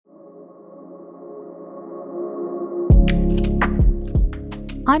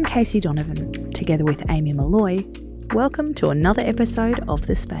I'm Casey Donovan, together with Amy Malloy. Welcome to another episode of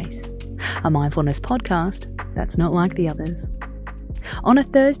The Space, a mindfulness podcast that's not like the others. On a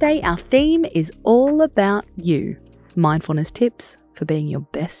Thursday, our theme is all about you, mindfulness tips for being your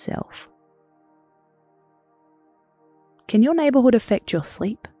best self. Can your neighbourhood affect your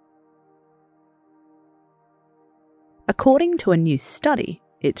sleep? According to a new study,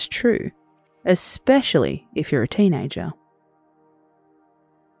 it's true, especially if you're a teenager.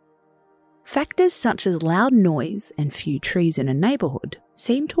 Factors such as loud noise and few trees in a neighbourhood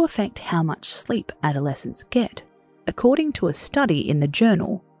seem to affect how much sleep adolescents get, according to a study in the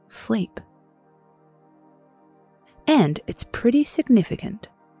journal Sleep. And it's pretty significant.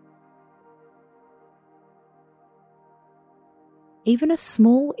 Even a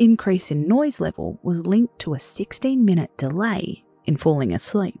small increase in noise level was linked to a 16-minute delay in falling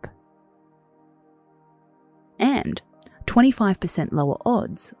asleep. And 25% lower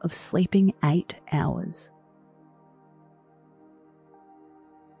odds of sleeping 8 hours.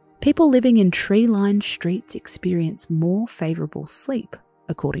 People living in tree-lined streets experience more favourable sleep,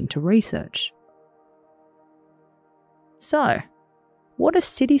 according to research. So, what are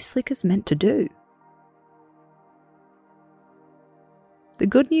city slickers meant to do? The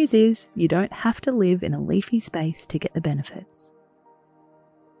good news is you don't have to live in a leafy space to get the benefits.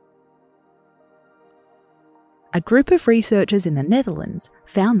 A group of researchers in the Netherlands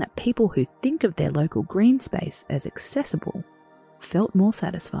found that people who think of their local green space as accessible felt more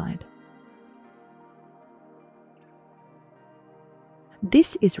satisfied.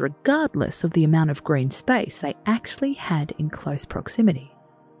 This is regardless of the amount of green space they actually had in close proximity.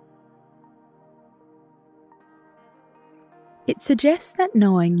 It suggests that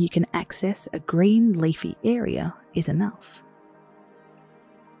knowing you can access a green leafy area is enough,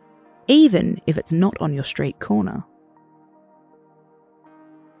 even if it's not on your street corner.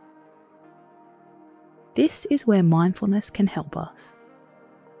 This is where mindfulness can help us.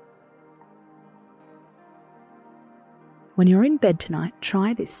 When you're in bed tonight,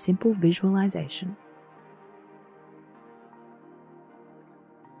 try this simple visualization.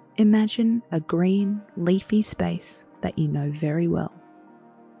 Imagine a green, leafy space that you know very well.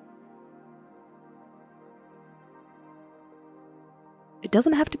 It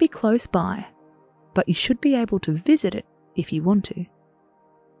doesn't have to be close by, but you should be able to visit it if you want to.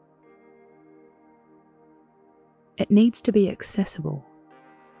 It needs to be accessible.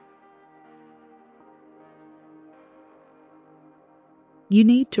 You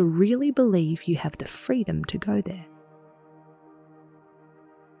need to really believe you have the freedom to go there.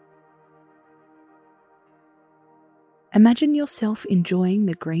 Imagine yourself enjoying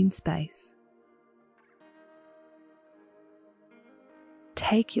the green space.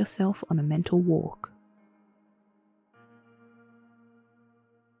 Take yourself on a mental walk.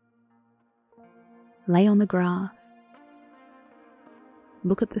 Lay on the grass.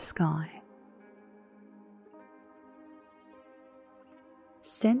 Look at the sky.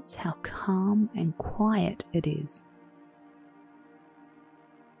 Sense how calm and quiet it is.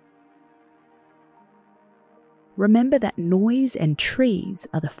 Remember that noise and trees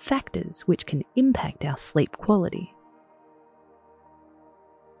are the factors which can impact our sleep quality.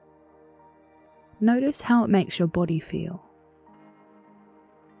 Notice how it makes your body feel.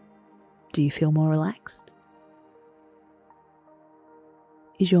 Do you feel more relaxed?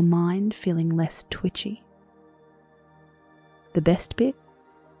 Is your mind feeling less twitchy? The best bit?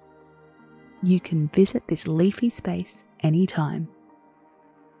 You can visit this leafy space anytime.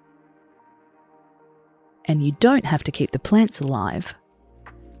 And you don't have to keep the plants alive.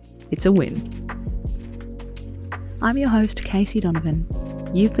 It's a win. I'm your host, Casey Donovan.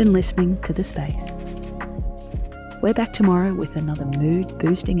 You've been listening to The Space. We're back tomorrow with another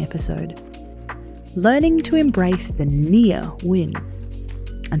mood-boosting episode. Learning to embrace the near win.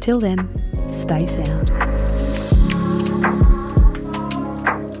 Until then, space out.